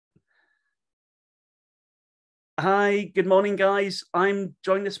Hi, good morning, guys. I'm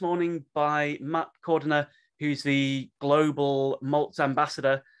joined this morning by Matt Cordiner, who's the global malts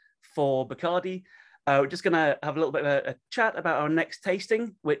ambassador for Bacardi. We're just going to have a little bit of a chat about our next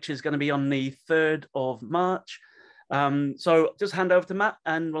tasting, which is going to be on the 3rd of March. So just hand over to Matt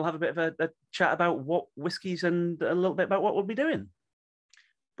and we'll have a bit of a chat about what whiskies and a little bit about what we'll be doing.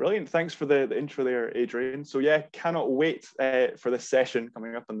 Brilliant. Thanks for the intro there, Adrian. So yeah, cannot wait for this session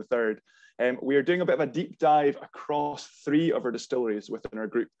coming up on the 3rd. We are doing a bit of a deep dive across 3 of our distilleries within our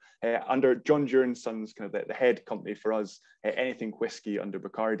group under John Dewars' Sons, kind of the head company for us, anything whiskey under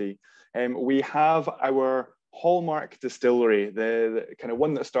Bacardi. We have our hallmark distillery, the kind of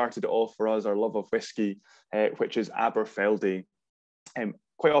one that started it all for us, our love of whiskey, which is Aberfeldy.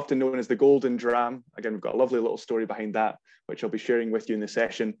 Quite often known as the Golden Dram. Again, we've got a lovely little story behind that, which I'll be sharing with you in the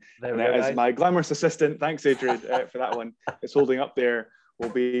session. And as my glamorous assistant, thanks Adrian for that one, is holding up there, we'll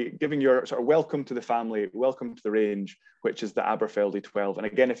be giving your sort of welcome to the family, welcome to the range, which is the Aberfeldy 12. And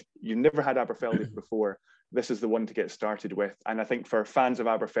again, if you've never had Aberfeldy before, this is the one to get started with. And I think for fans of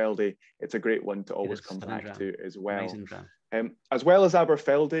Aberfeldy, it's a great one to always come back to as well. As well as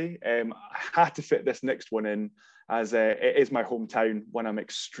Aberfeldy, I had to fit this next one in, as it is my hometown, one I'm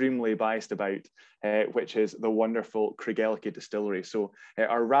extremely biased about, which is the wonderful Craigellachie Distillery. So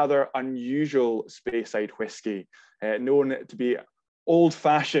our rather unusual Speyside whiskey, known to be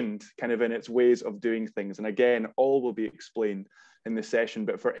old-fashioned kind of in its ways of doing things. And again, all will be explained in this session.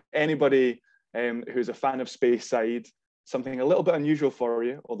 But for anybody who's a fan of Speyside, something a little bit unusual for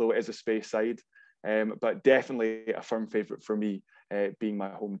you, although it is a Speyside, but definitely a firm favourite for me, being my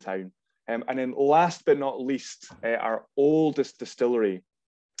hometown. And then last but not least, our oldest distillery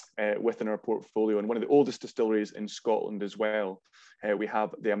within our portfolio, and one of the oldest distilleries in Scotland as well. We have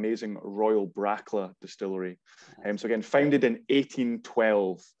the amazing Royal Bracla Distillery. So again, founded in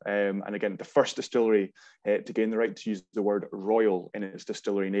 1812, and again, the first distillery to gain the right to use the word royal in its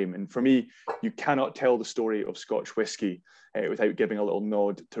distillery name. And for me, you cannot tell the story of Scotch whisky without giving a little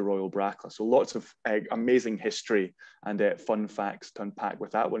nod to Royal Bracla. So lots of amazing history and fun facts to unpack with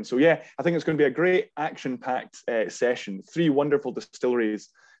that one. So yeah, I think it's going to be a great action-packed session. 3 wonderful distilleries.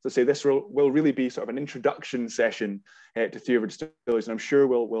 So say this will really be sort of an introduction session to 3 of our distilleries, and I'm sure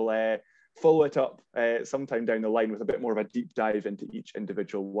we'll follow it up sometime down the line with a bit more of a deep dive into each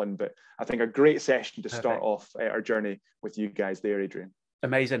individual one. But I think a great session to start off our journey with you guys there, Adrian.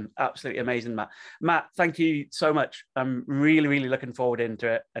 Amazing, absolutely amazing, Matt. Matt, thank you so much. I'm really, really looking forward into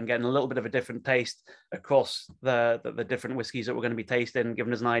it and getting a little bit of a different taste across the different whiskies that we're going to be tasting,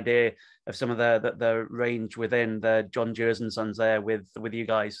 giving us an idea of some of the range within the John Dewars and Sons there with you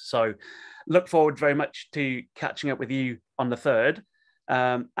guys. So look forward very much to catching up with you on the 3rd.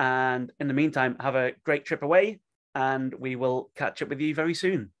 And in the meantime, have a great trip away and we will catch up with you very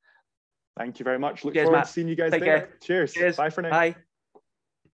soon. Thank you very much. Look forward to seeing you guys there. Cheers. Bye for now. Bye.